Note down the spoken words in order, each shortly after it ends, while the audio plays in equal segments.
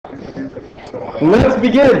Let's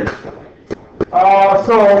begin.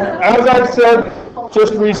 So, as I've said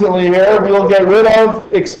just recently here, we'll get rid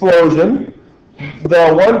of explosion.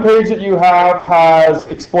 The one page that you have has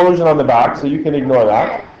explosion on the back, so you can ignore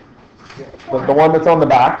that. The one that's on the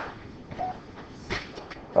back.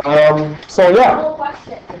 So yeah.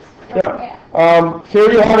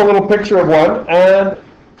 Here you have a little picture of one, and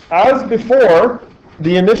as before,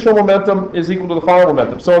 the initial momentum is equal to the final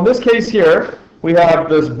momentum. So in this case here, we have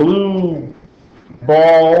this blue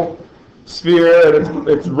ball sphere, and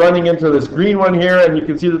it's running into this green one here, and you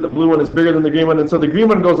can see that the blue one is bigger than the green one, and so the green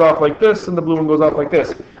one goes off like this, and the blue one goes off like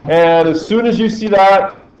this. And as soon as you see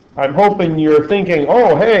that, I'm hoping you're thinking,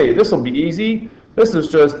 oh, hey, this will be easy. This is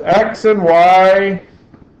just X and Y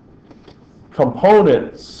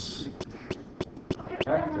components.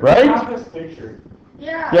 Right? I have this picture.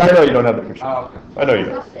 Yeah, I know you don't have the picture. Oh, okay. I know you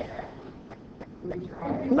don't.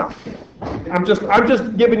 No. I'm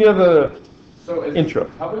just giving you the So is intro.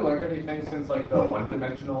 Have we learned anything since like the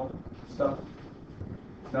one-dimensional stuff?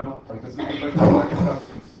 No? Like this is the stuff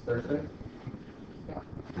since Thursday?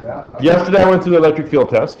 Yeah? Okay. Yesterday I went through the electric field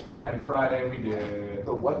test. And Friday we did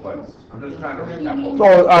the what was? I'm just trying to recap.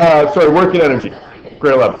 Oh, sorry, working energy.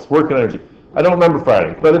 Grade 11, working energy. I don't remember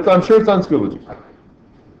Friday, but I'm sure it's on Schoology.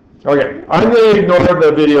 Okay, I'm going to ignore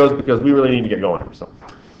the videos because we really need to get going here. So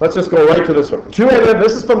let's just go right to this one.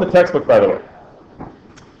 This is from the textbook, by the way.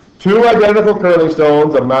 Two identical curling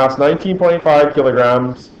stones of mass 19.5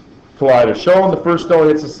 kilograms collide as shown. The first stone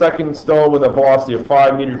hits the second stone with a velocity of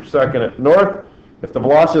 5 meters per second at north. If the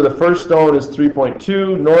velocity of the first stone is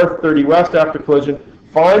 3.2 north, 30 west after collision,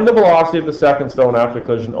 find the velocity of the second stone after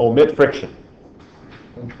collision. Omit friction.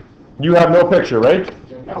 You have no picture, right?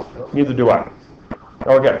 Neither do I.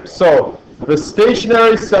 Okay, so the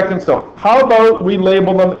stationary second stone. How about we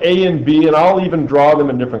label them A and B, and I'll even draw them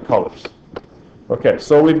in different colors. Okay,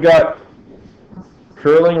 so we've got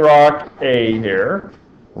curling rock A here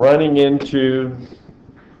running into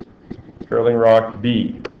curling rock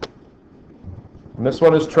B. And this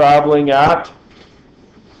one is traveling at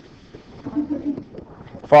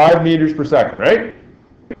 5 meters per second, right?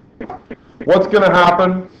 What's going to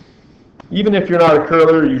happen? Even if you're not a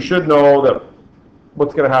curler, you should know that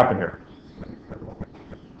what's going to happen here.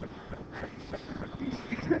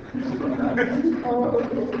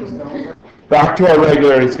 Back to our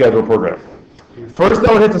regularly scheduled program. First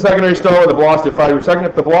stone hits the secondary stone with a velocity of 5 meters per second.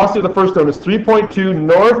 If the velocity of the first stone is 3.2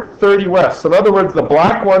 north, 30 west. So in other words, the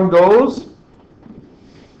black one goes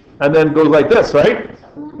and then goes like this, right?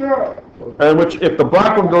 And if the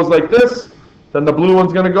black one goes like this, then the blue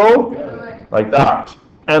one's going to go like that.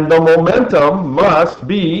 And the momentum must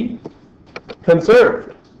be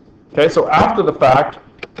conserved. Okay, so after the fact,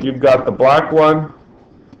 you've got the black one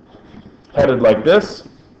headed like this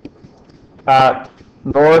at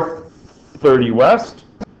north 30 west,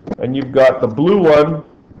 and you've got the blue one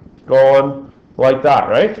going like that,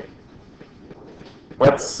 right?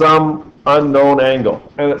 At some unknown angle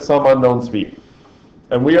and at some unknown speed.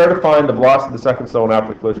 And we are to find the velocity of the second stone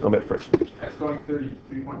after collision, omit friction. That's going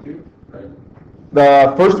 3.2, right?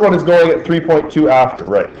 The first one is going at 3.2 after,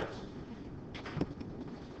 right?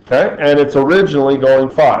 Okay, and it's originally going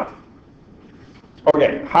 5.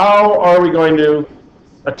 Okay, how are we going to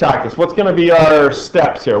attack this? What's going to be our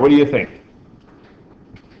steps here? What do you think?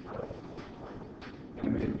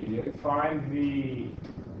 Find the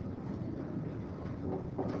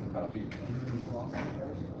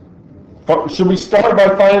Should we start by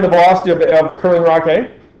finding the velocity of curling rock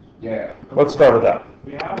A? Yeah. Let's start with that.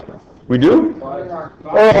 We have. We do?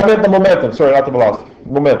 Oh, I meant the momentum. Sorry, not the velocity.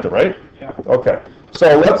 Momentum, right? Yeah. Okay.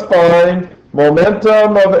 So let's find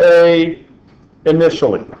momentum of A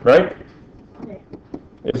initially, right?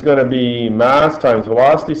 It's going to be mass times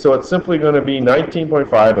velocity, so it's simply going to be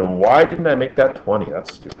 19.5. And why didn't I make that 20?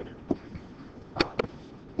 That's stupid.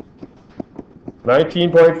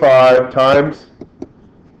 19.5 times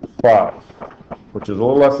 5, which is a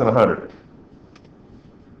little less than 100.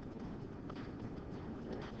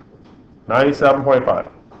 97.5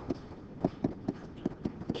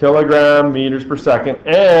 kilogram meters per second,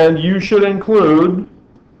 and you should include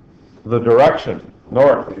the direction,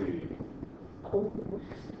 north.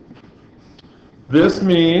 This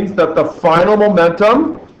means that the final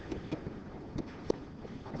momentum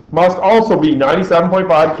must also be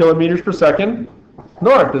 97.5 kilometers per second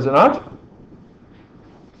north, is it not?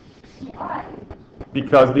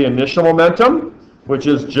 Because the initial momentum, which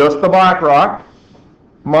is just the black rock,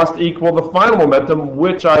 must equal the final momentum,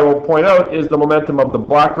 which I will point out is the momentum of the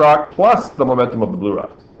black rock plus the momentum of the blue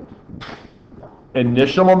rock.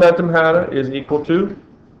 Initial momentum, Hannah, is equal to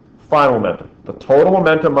final momentum. The total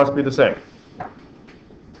momentum must be the same.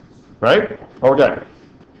 right? Okay.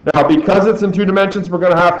 Now, because it's in 2 dimensions, we're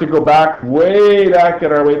going to have to go back, way back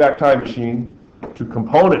in our way back time machine, to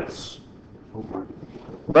components.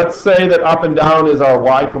 Let's say that up and down is our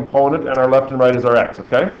y component, and our left and right is our x,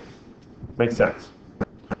 okay? Makes sense.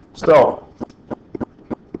 So,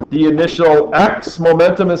 the initial x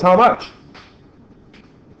momentum is how much?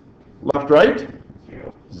 Left, right?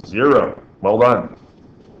 0. Well done.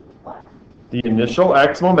 The initial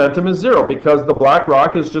x momentum is 0 because the black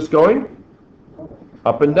rock is just going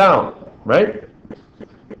up and down, right?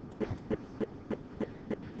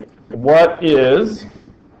 What is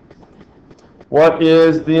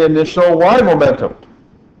the initial y momentum?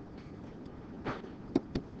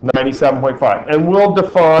 97.5. And we'll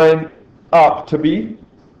define up to be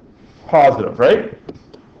positive, right?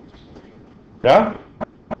 Yeah?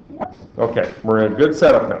 Okay, we're in a good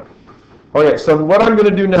setup now. Okay, so what I'm going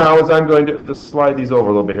to do now is I'm going to just slide these over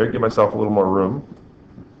a little bit here, give myself a little more room.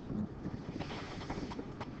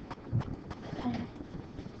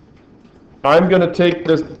 I'm going to take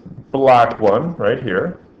this black one right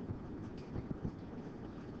here,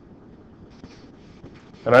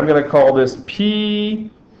 and I'm going to call this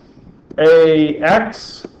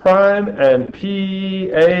PAX prime and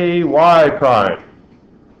PAY prime.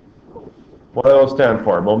 What do those stand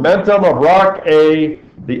for? Momentum of rock A,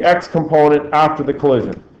 the x component after the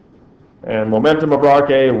collision. And momentum of rock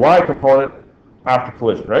A, y component after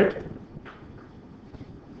collision, right?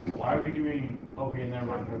 Why are we doing okay in there,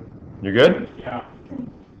 Marco? You good? Yeah.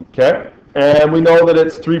 Okay. And we know that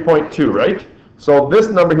it's 3.2, right? So this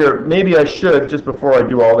number here, maybe I should, just before I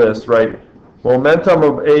do all this, right? Momentum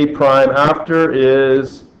of A prime after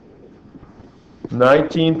is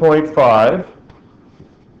 19.5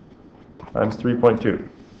 times 3.2.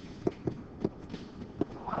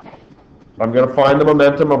 I'm going to find the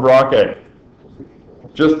momentum of rock A.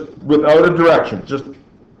 Just without a direction, just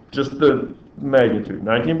the magnitude.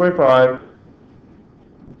 19.5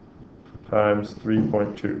 times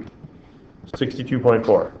 3.2.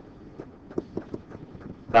 62.4.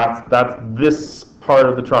 That's this part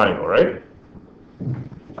of the triangle, right?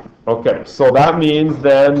 Okay, so that means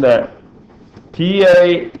then that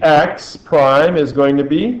PAX prime is going to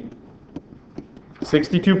be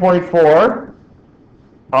 62.4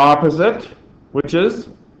 opposite, which is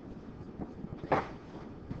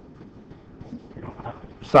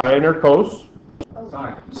sine or cos?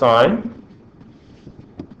 Sine.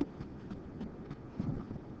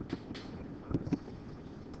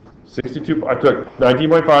 I took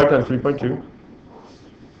 19.5 times 3.2.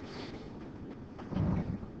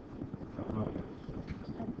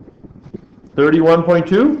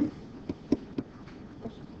 $31.2.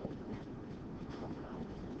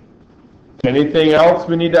 Anything else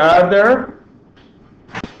we need to add there?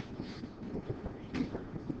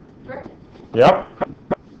 Yep.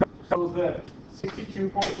 So the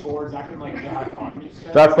 62.4 is acting like the hypotenuse?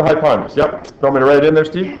 That's the hypotenuse. Yep. You want me to write it in there,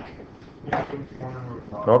 Steve?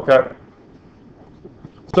 Okay.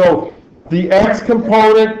 So the x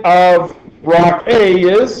component of rock A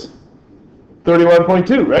is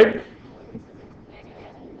 31.2, right?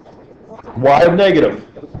 Y is negative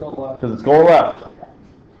because it's going left.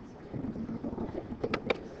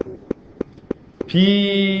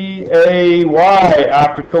 PAY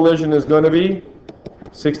after collision is going to be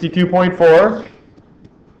 62.4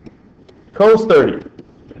 cos 30.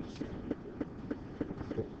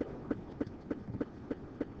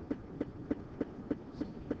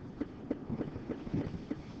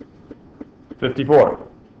 $54.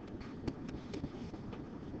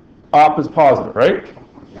 Op is positive, right?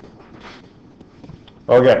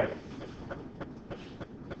 Okay.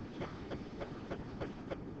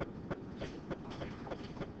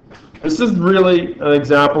 This is really an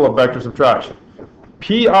example of vector subtraction.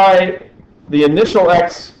 PI, the initial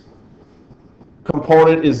x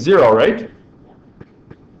component is 0, right?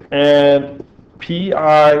 And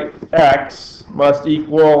PIX must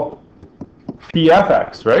equal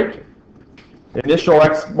PFX, right? The initial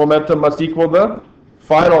x momentum must equal the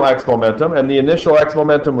final x momentum, and the initial x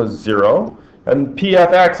momentum was 0. And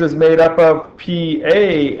PFX is made up of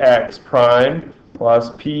PAX prime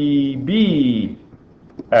plus PBX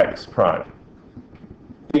prime,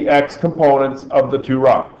 the x components of the two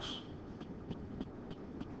rocks.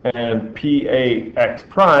 And PAX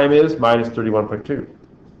prime is minus 31.2.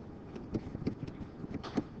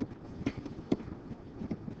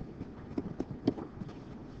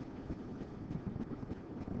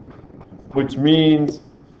 Which means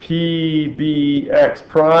PBX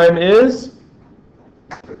prime is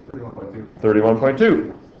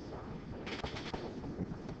 31.2.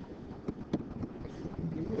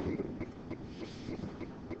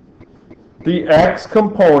 the x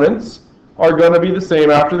components are going to be the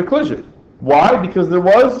same after the collision. Why? Because there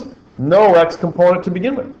was no x component to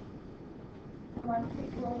begin with.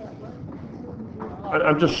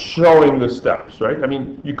 I'm just showing the steps, right? I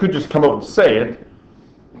mean, you could just come out and say it,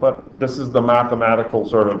 but this is the mathematical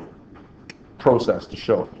sort of process to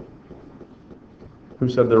show it. Who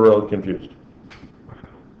said they're really confused?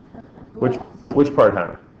 Which part,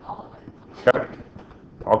 Hannah? Okay.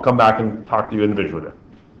 I'll come back and talk to you individually then.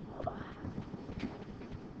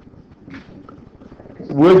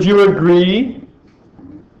 Would you agree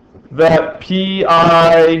that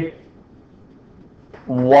PIY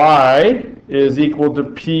is equal to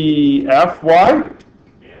PFY?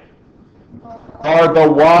 Are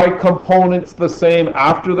the y components the same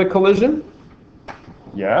after the collision?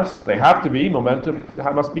 Yes, they have to be. Momentum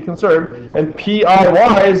must be conserved. And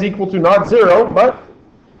PIY is equal to not 0, but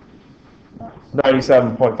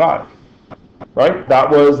 97.5. Right? That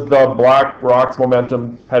was the black rock's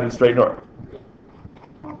momentum headed straight north.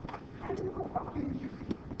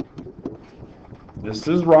 This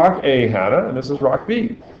is rock A, Hannah, and this is rock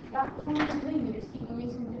B.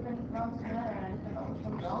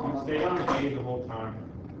 Stay on A the whole time.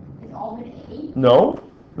 No,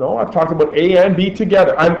 I've talked about A and B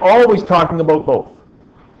together. I'm always talking about both.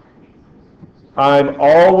 I'm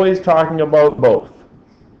always talking about both.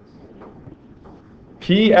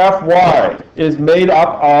 PFY is made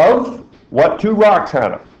up of what two rocks,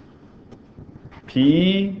 Hannah?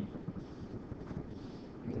 P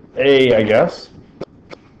A, I guess.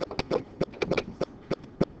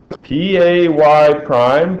 PAY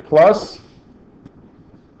prime plus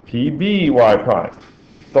PBY prime.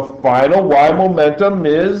 The final Y momentum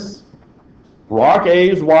is rock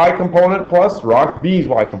A's Y component plus rock B's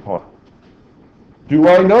Y component. Do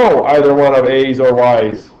I know either one of A's or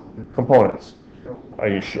Y's components? Are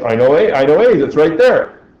you sure? I know A. I know A's. It's right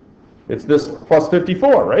there. It's this plus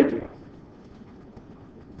 54, right?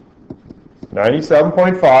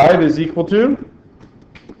 97.5 is equal to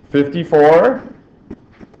 54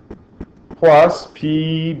 plus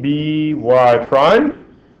PBY prime,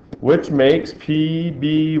 which makes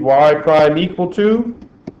PBY prime equal to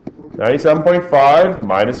 97.5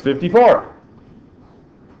 minus 54.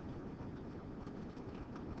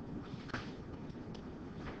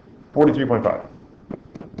 $43.5.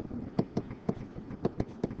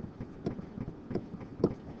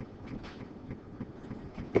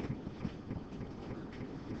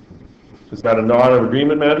 Is that a nod of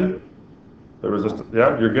agreement, Mandy? There was just,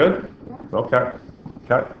 yeah, you're good? Okay.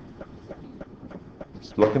 Okay.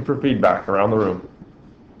 Just looking for feedback around the room.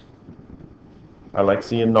 I like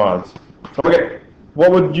seeing nods. Okay,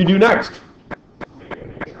 what would you do next?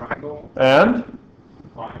 Triangle. And?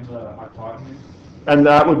 Find the hypotenuse. And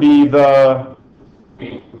that would be the,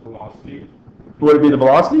 The velocity. would it be the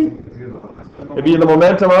velocity? It'd be the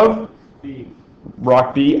momentum of B.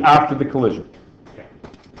 rock B after the collision. Yeah.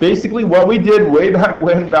 Basically what we did way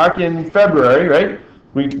back in February, right?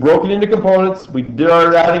 We broke it into components, we did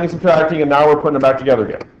our adding and subtracting, and now we're putting them back together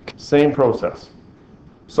again. Same process.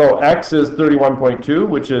 So X is 31.2,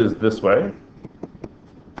 which is this way.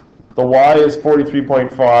 The Y is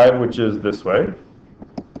 43.5, which is this way.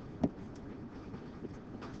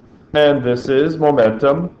 And this is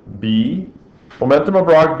momentum B, momentum of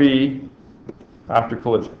rock B after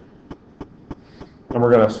collision. And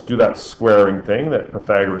we're going to do that squaring thing that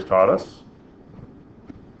Pythagoras taught us.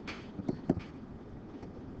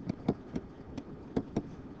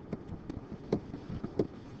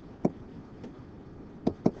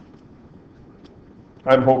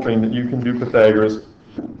 I'm hoping that you can do Pythagoras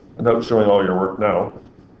without showing all your work now.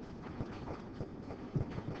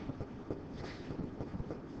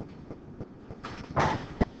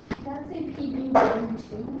 That's a PB1,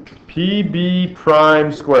 2. PB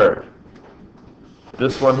prime squared.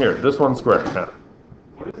 This one here, this one squared. Now,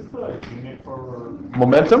 What is the unit for?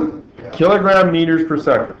 momentum, kilogram meters per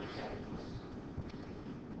second.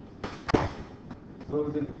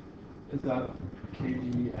 So is that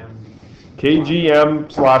KGM?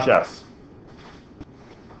 KGM/S.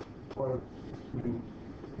 Or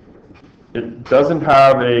It doesn't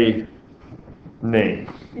have a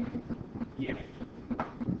name. Yeah.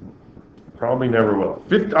 Probably never will.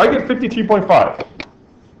 I get 53.5.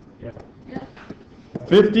 Yeah.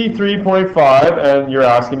 53.5, and you're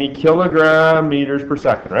asking me kilogram meters per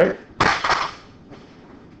second, right?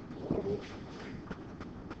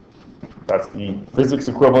 That's the physics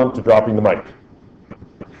equivalent to dropping the mic.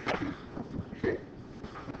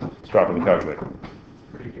 It's dropping the calculator.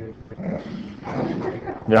 Pretty good.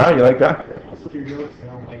 Yeah, you like that? You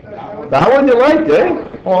don't like that one? That one you liked,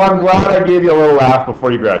 eh? Well, I'm glad I gave you a little laugh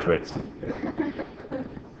before you graduated.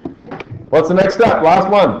 What's the next step? Last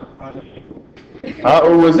one.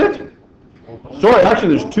 Or was it? Sorry,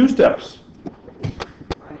 actually there's 2 steps.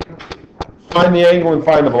 Find the angle and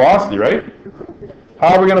find the velocity, right?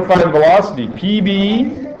 How are we going to find the velocity?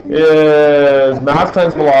 PB is mass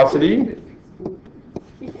times velocity,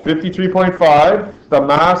 53.5. The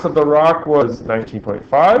mass of the rock was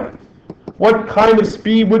 19.5. What kind of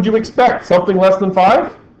speed would you expect? Something less than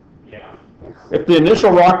 5? Yeah. If the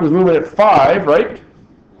initial rock was moving at 5, right?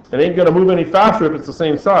 It ain't going to move any faster if it's the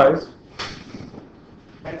same size.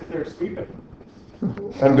 That's their sweeping.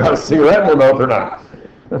 And got a cigarette in their mouth or not?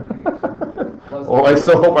 Oh, I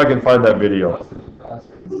so hope I can find that video.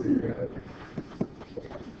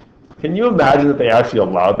 Can you imagine that they actually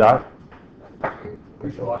allowed that?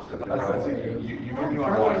 We should watch it. You made me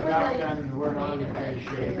want to watch it. Back then, we're not in great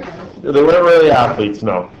shape. They weren't really athletes,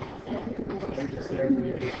 no. They're just there to be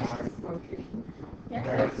a time.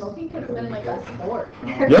 Yeah, so smoking could have been like a sport.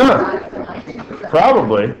 Yeah.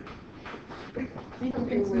 Probably. You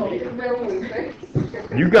can smoke real losers.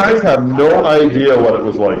 You guys have no idea what it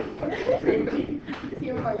was like. See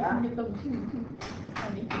if I can get them. I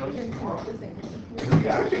mean, you can smoke this thing.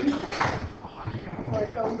 Or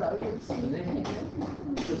it goes out and smoking.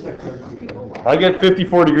 I get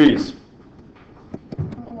 54 degrees.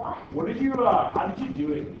 Why? What did you, how did you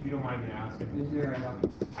do it, if you don't mind me asking?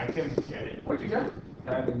 I couldn't get it. What'd you get?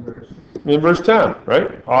 Inverse 10,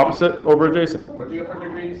 right? Opposite over adjacent. What'd you get for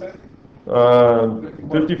degree, you said?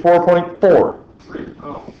 54.4.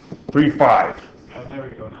 Oh, 3.5. there we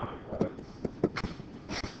go now.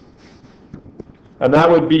 And that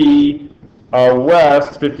would be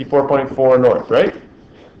west, 54.4 north, right?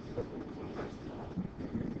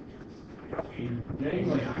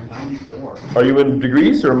 Getting like 94. Are you in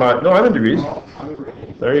degrees or am I? No, I'm in degrees.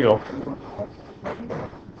 There you go.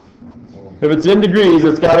 If it's in degrees,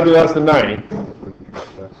 it's got to be less than 90.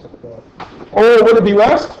 Oh, would it be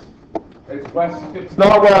west? It's west. It's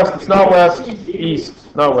not west. It's not west.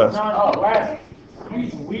 East. Not west. No, west.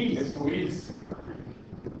 It's west.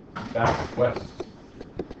 That's west.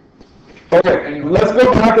 Okay, let's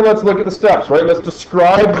go back and let's look at the steps, right? Let's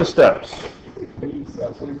describe the steps.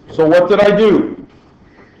 So what did I do?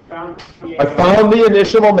 I found the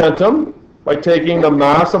initial momentum by taking the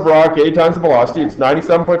mass of rock A times the velocity. It's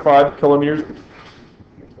 97.5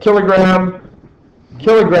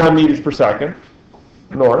 kilogram meters per second,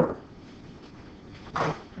 north.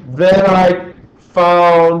 Then I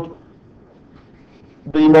found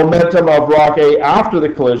the momentum of rock A after the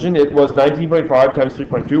collision. It was 19.5 times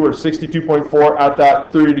 3.2, or 62.4 at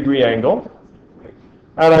that 30-degree angle.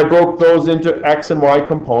 And I broke those into x and y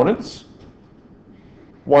components.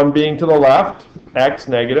 One being to the left, x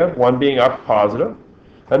negative, one being up positive.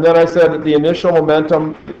 And then I said that the initial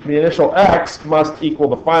momentum, the initial x must equal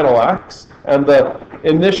the final x. And the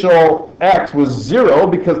initial x was 0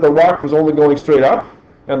 because the rock was only going straight up.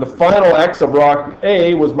 And the final x of rock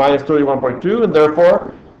A was minus 31.2, and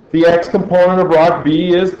therefore the x component of rock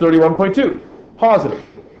B is 31.2, positive.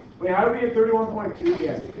 Wait, how do we get 31.2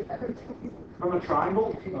 again? From a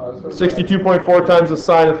triangle? 62.4 times the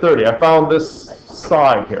sine of 30. I found this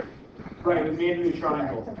side here. Right, we made it a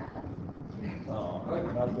triangle.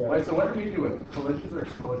 Wait, so what do we do with collisions or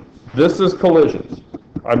explosions? This is collisions.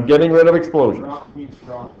 I'm getting rid of explosions. Rock means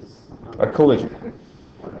rock. A collision.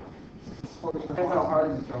 Depends how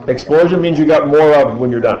hard it's thrown. Explosion means you got more of when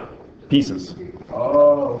you're done. Pieces.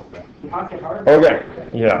 Oh. You huck it hard? Okay.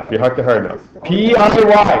 Yeah, if you hucked it hard enough.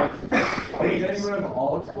 P-I-Y. Are you getting rid of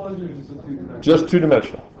all explosions or Just just 2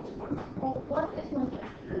 dimensional? two-dimensional. Well, what is one?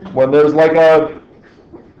 When there's like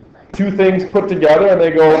two things put together and they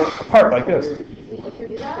go apart like this.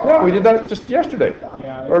 Yeah, we did that just yesterday.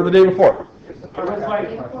 Yeah. Or the day before. It was like,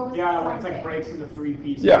 yeah, when it's like breaks into 3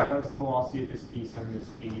 pieces. Yeah. That's the velocity of this piece and this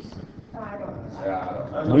piece. I don't know.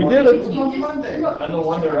 Yeah. We did it. And the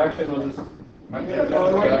One Direction was just.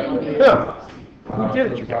 Yeah. We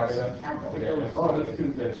did it, you guys. Oh, that's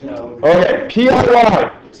Tuesday. Yeah. Okay,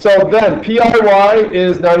 PIY. So then, PIY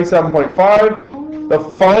is 97.5. The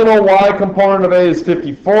final y component of A is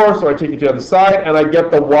 54, so I take it to the other side, and I get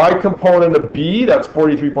the y component of B, that's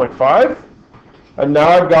 43.5. And now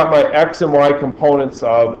I've got my x and y components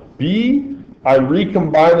of B. I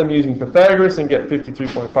recombine them using Pythagoras and get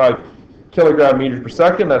 53.5 kilogram meters per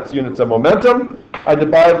second. That's units of momentum. I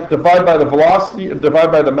divide by the velocity,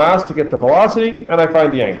 divide by the mass to get the velocity, and I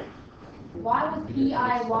find the angle. Why was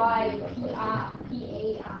P-I-Y,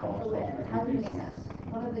 P-A-I? How does it make sense?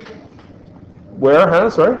 What are the differences? Where,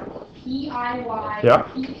 Hannah? Sorry? P-I-Y, Yeah.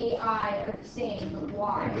 P-A-I are the same, but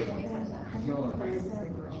why?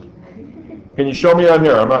 Can you show me on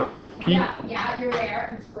here? I'm not. Yeah, you're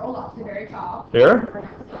there, and scroll up to the very top. Here?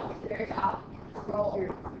 The very very top. Scroll.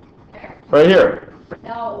 There. Right here.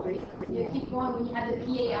 No, you keep going when you have the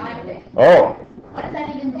PAI thing. Oh, What does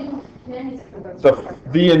that even do? Then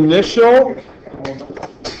the initial.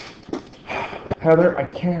 Heather, I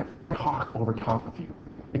can't talk over top of you.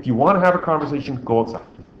 If you want to have a conversation, go outside.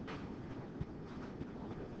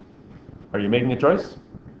 Are you making a choice?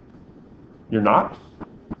 You're not?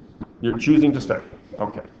 You're choosing to stay.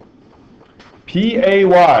 Okay.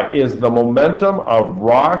 PAY is the momentum of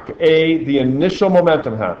rock A, the initial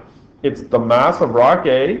momentum had. It's the mass of rock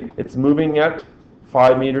A. It's moving at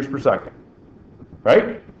 5 meters per second.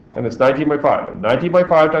 Right? And it's 19.5.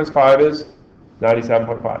 19.5 times 5 is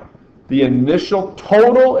 97.5. The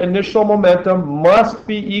total initial momentum must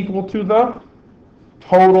be equal to the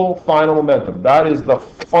total final momentum. That is the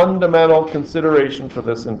fundamental consideration for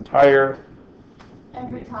this entire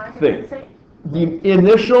every time. thing. The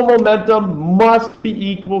initial momentum must be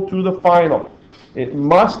equal to the final. It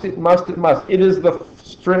must. It is the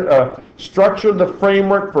structure, the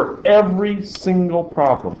framework for every single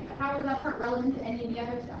problem. How is that part relevant to any of the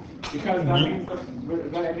other stuff? Because that means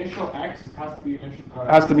the initial X Has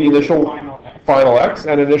to be initial final X,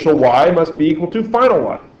 and initial Y must be equal to final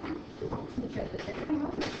Y.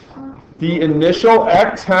 The initial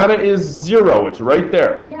X, Hannah, is 0. It's right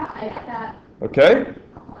there. Yeah, I got that. Okay?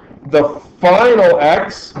 The final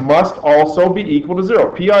X must also be equal to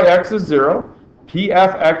 0. PIX is 0.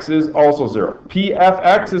 PFX is also 0.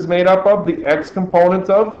 PFX is made up of the X components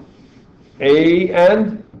of A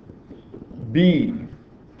and B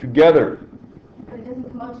together. But it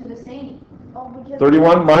doesn't come out to the same.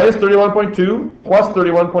 31 minus 31.2 plus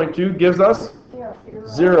 31.2 gives us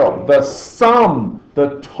 0. The sum,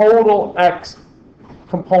 the total X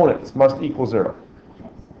components must equal 0.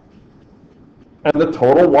 And the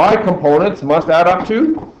total Y components must add up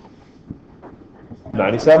to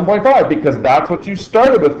 97.5, because that's what you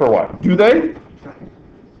started with for Y. Do they?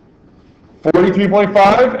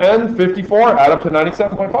 43.5 and 54 add up to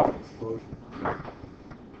 97.5.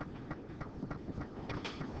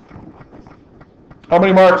 How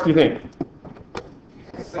many marks do you think?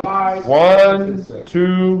 1,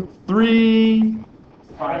 2, 3,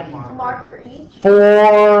 5 marks. Mark for each.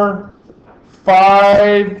 4,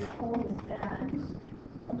 5, Holy bad.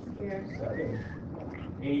 I'm scared.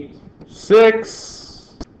 8, 6,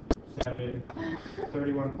 7,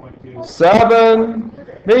 31.2. 7,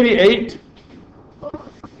 maybe 8.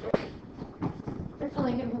 There's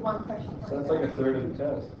only going to be one question. So that's like a third of the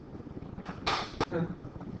test.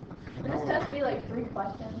 Would this test be like 3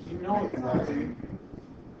 questions? You know it's not to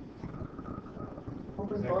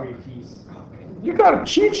Open book. every piece. You got a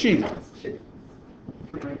cheat sheet.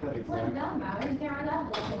 Write that Well, it exact. doesn't matter. You can't write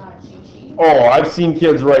that whole thing on a cheat sheet. Oh, I've seen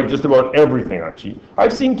kids write just about everything on cheat.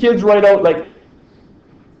 I've seen kids write out like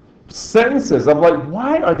sentences. I'm like,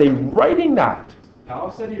 why are they writing that?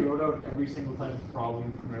 Hal said he wrote out every single type of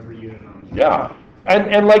problem from every unit on it. Yeah.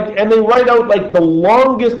 And they write out like the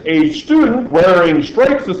longest age student wearing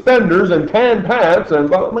striped suspenders and tan pants and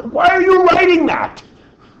blah. I'm like, why are you writing that?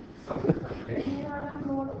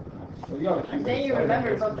 I'm saying you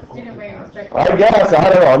remember about the student wearing a striped. I guess,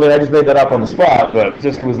 I don't know. I mean, I just made that up on the spot, but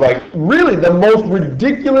just was like, really, the most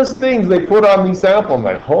ridiculous things they put on these samples. I'm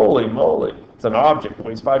like, holy moly, it's an object, it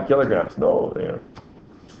weighs 5 kilograms. No, there.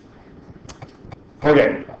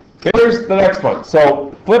 Okay, here's the next one.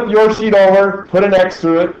 So flip your sheet over, put an X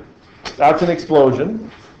through it. That's an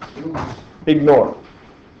explosion. Ignore.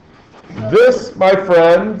 This, my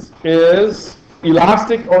friends, is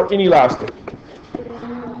elastic or inelastic?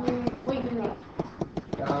 Wait.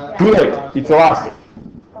 Too late. It's elastic.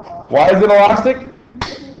 Why is it elastic?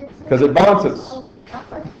 Because it bounces.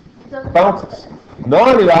 Bounces.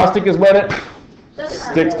 Non-elastic is when it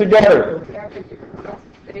sticks together.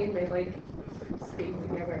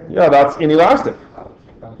 Yeah, that's inelastic.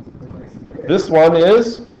 This one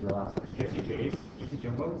is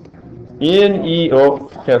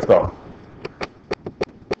can't spell.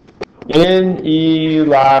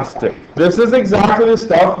 Inelastic. This is exactly the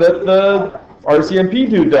stuff that the RCMP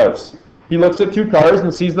dude does. He looks at 2 cars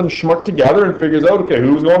and sees them schmuck together and figures out, okay,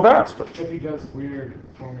 who's going faster? If he does weird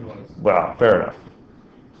formulas. Well, fair enough.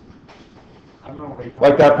 I don't know what he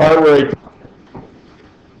Like that part where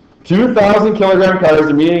 2,000 kilogram cars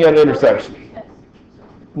are meeting at an intersection.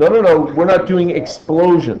 No, we're not doing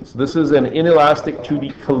explosions. This is an inelastic to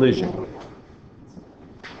the collision.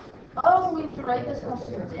 Oh, we have to write this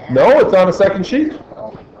question down. No, it's on a second sheet.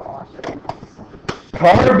 Oh my gosh.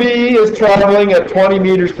 Car B is traveling at 20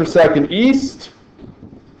 meters per second east,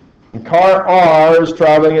 and car R is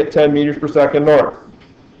traveling at 10 meters per second north.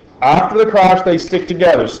 After the crash, they stick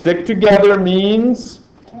together. Stick together means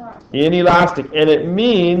Inelastic. And it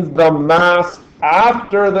means the mass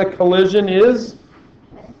after the collision is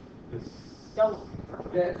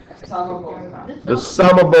The sum of both masses. the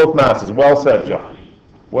sum of both masses. Well said, John.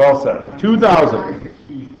 Well said. 2,000.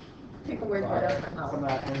 Take a word right out of my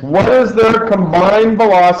mouth. What is their combined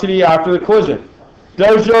velocity after the collision?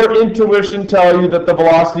 Does your intuition tell you that the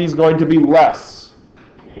velocity is going to be less?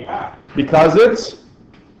 Yeah. Because it's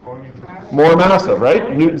more massive,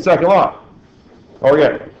 right? Newton's second law.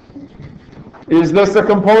 Okay. Is this a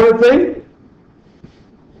component thing?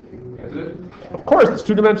 Is it? Of course, it's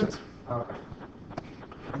two dimensions. Okay.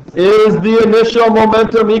 Is the initial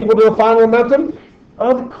momentum equal to the final momentum?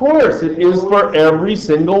 Of course, it is for every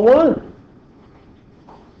single one.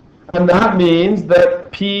 And that means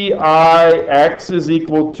that Pix is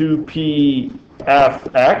equal to Pfx,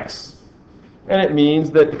 and it means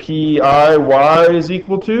that Piy is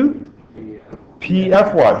equal to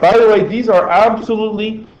Pfy. By the way, these are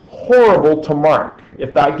absolutely horrible to mark,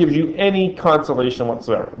 if that gives you any consolation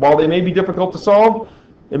whatsoever. While they may be difficult to solve,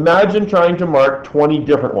 imagine trying to mark 20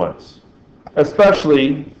 different ones,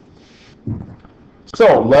 especially.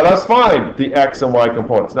 So let us find the x and y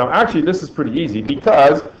components. Now actually this is pretty easy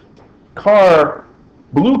because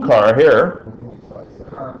blue car here,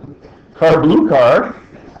 blue car,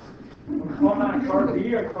 Call that car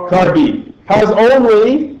B or car B has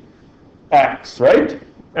only x, right?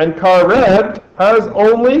 And car red has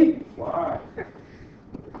only, Why?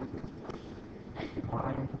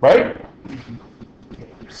 right?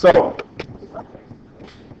 So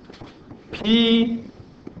P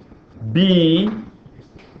B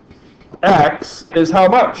X is how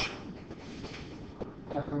much?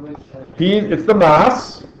 P, it's the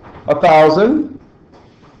mass, 1,000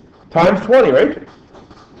 times 20, right?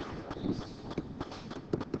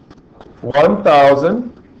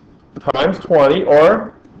 1,000 times 20,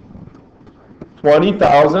 or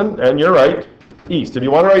 20,000, and you're right, east. If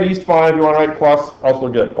you want to write east, fine. If you want to write plus, also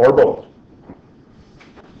good, or both.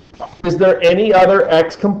 Is there any other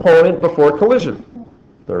x component before collision?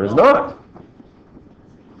 There is not.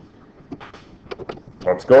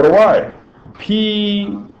 Let's go to y.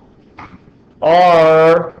 P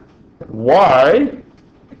R y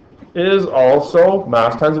is also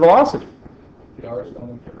mass times velocity. The R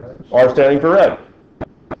standing for red. R standing for red.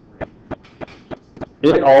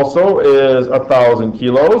 It also is 1,000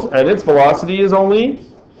 kilos, and its velocity is only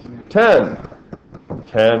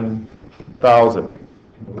 10,000.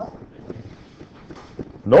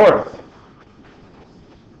 North.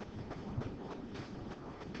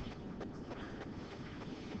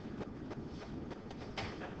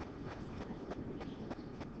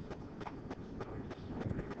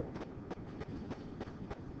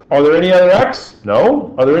 Are there any other x?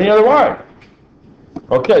 No. Are there any other y?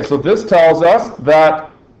 Okay, so this tells us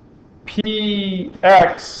that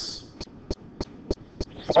Px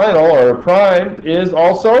final or prime is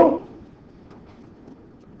also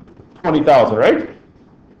 20,000, right?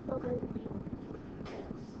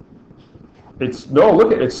 It's, no,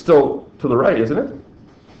 look, it's still to the right, isn't it?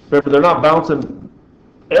 Remember, they're not bouncing.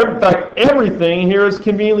 In fact, everything here is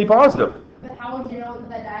conveniently positive. But how would you know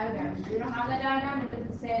that diagram? You don't have that diagram, it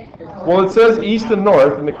doesn't say. Well, it says east and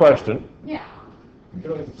north in the question, Yeah.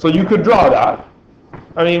 so you could draw that.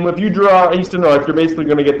 I mean, if you draw east and north, you're basically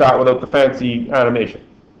going to get that without the fancy animation.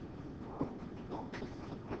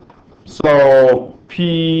 So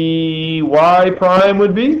Py prime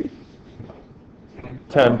would be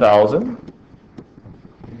 10,000.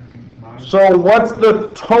 So what's the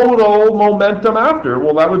total momentum after?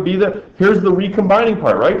 Well, that would be here's the recombining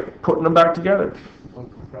part, right? Putting them back together.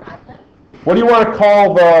 What do you want to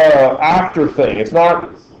call the after thing? It's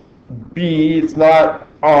not B, it's not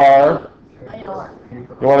R.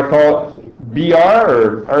 You want to call it BR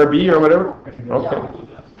or RB or whatever? Okay.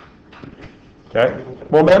 Okay.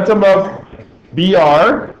 Momentum of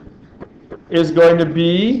BR is going to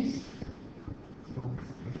be,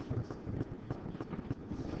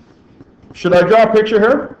 should I draw a picture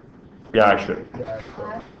here? Yeah, I should.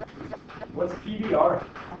 What's PBR?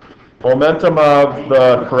 Momentum of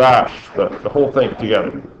the crash, the whole thing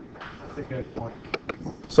together. That's a good point.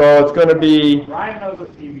 So it's going to be, Ryan knows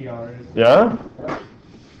what PBR is. yeah?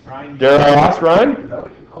 Ryan, Dare I ask, Ryan?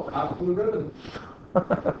 Oh, absolute rhythm.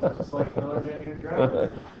 just like Miller getting a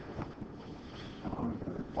draft.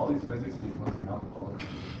 All these physics people are alcohol.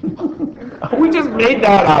 We just made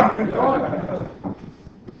that up.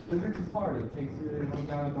 Physics is hard. It takes you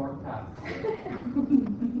down a dark path.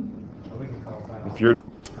 We can call that. If you're,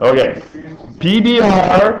 okay.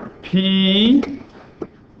 PBR,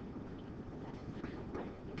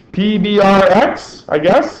 PBRX, I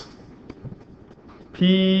guess.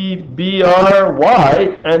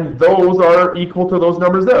 PBRY, and those are equal to those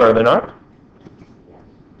numbers there, are they not?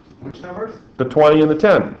 Which numbers? The 20 and the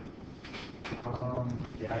 10.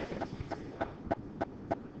 Yeah, I guess.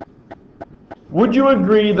 Would you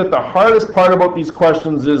agree that the hardest part about these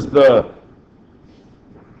questions is the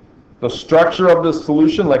structure of the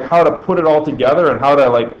solution, like how to put it all together and how to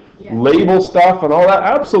like label stuff and all that?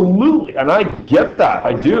 Absolutely, and I get that,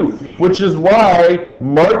 I do, which is why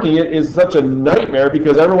marking it is such a nightmare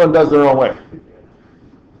because everyone does their own way.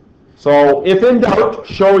 So if in doubt,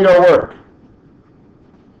 show your work.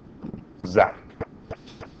 Zach.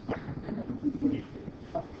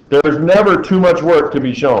 There's never too much work to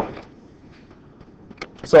be shown.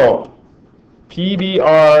 So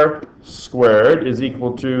PBR squared is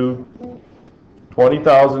equal to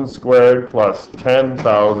 20,000 squared plus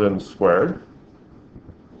 10,000 squared.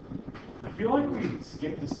 I feel like we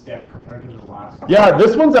skipped a step compared to the last one. Yeah,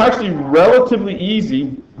 this one's actually relatively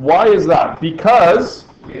easy. Why is that? Because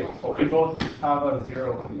We both have a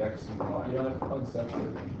 0 for the x and y.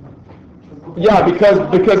 yeah,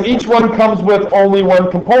 because each one comes with only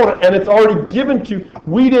one component, and it's already given to.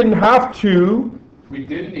 We didn't have to. We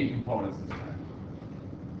did need components this time.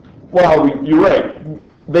 Well, you're right.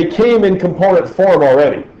 They came in component form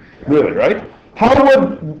already. Really, right?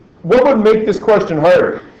 What would make this question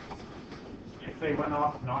harder? If they went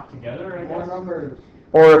off not together, I guess.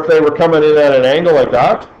 Or if they were coming in at an angle like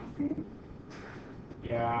that?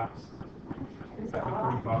 Yeah. That'd be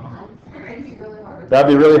pretty fun. That'd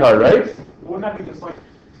be really hard, right? Wouldn't that be just like...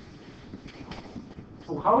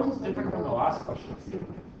 So how is this different from the last question?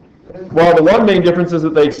 Well, the one main difference is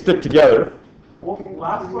that they stick together. Well,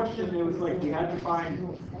 last question, it was like you had to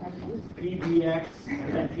find PBX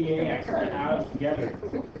and then PAX and add them together.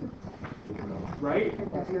 Right?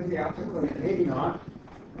 Maybe not.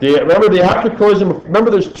 Remember the after collision, remember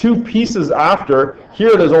there's two pieces after.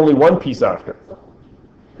 Here there's only one piece after.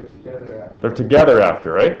 They're together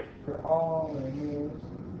after, right?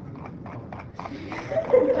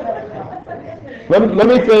 Let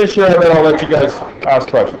me finish here and then I'll let you guys ask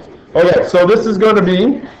questions. Okay, so this is going to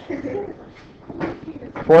be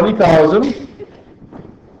 20,000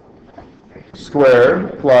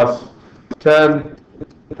 squared plus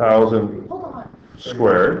 10,000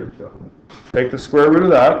 squared. Take the square root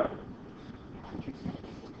of that.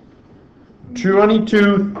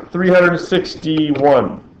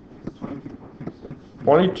 22,361.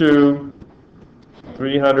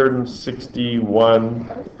 22,361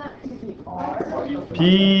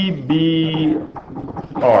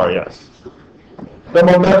 PBR, yes. The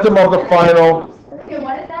momentum of the final Okay,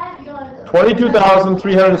 what is that?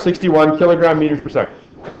 22,361 kilogram meters per second.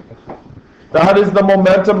 That is the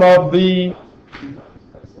momentum of the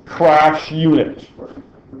crash unit.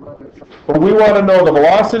 But we want to know the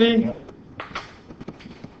velocity.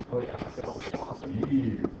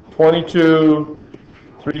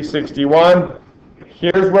 22,361.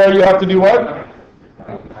 Here's where you have to do what?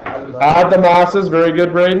 Add the masses. Very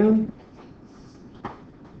good, Braden.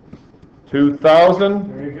 2,000.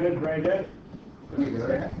 Very good, very good.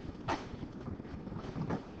 Did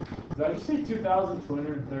I just say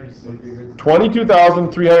 2,236?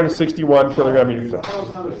 22,361 kilogram meters per second. That was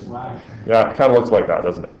another slash. Yeah, it kind of looks like that,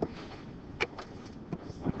 doesn't it?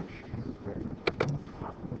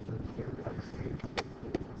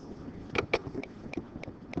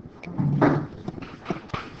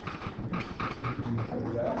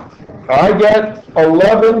 I get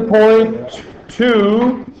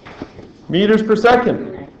 11.2 meters per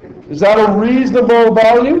second. Is that a reasonable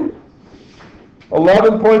value?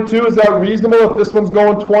 11.2, is that reasonable if this one's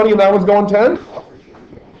going 20 and that one's going 10?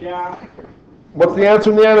 Yeah. What's the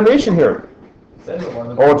answer in the animation here?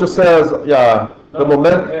 Oh, it just says, yeah, the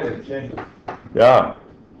momentum. Yeah.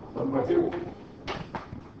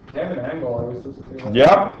 Have an angle, I was supposed to say.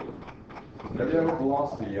 Yep. Maybe I have a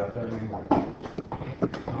velocity up there.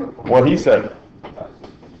 What he said.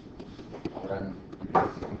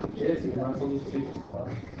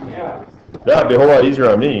 Yeah. Yeah, it'd be a whole lot easier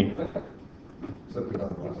on me.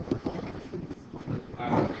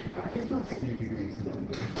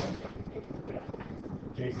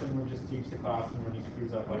 Jason would just teach the class and when he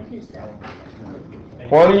screws up like he's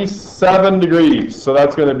 27 degrees, so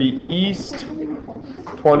that's going to be east,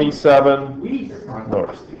 27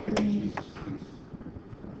 north.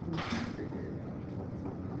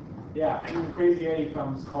 Yeah, and when Crazy Eddie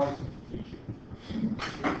comes, call us to teach.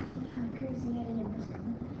 Crazy Eddie.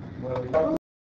 Well,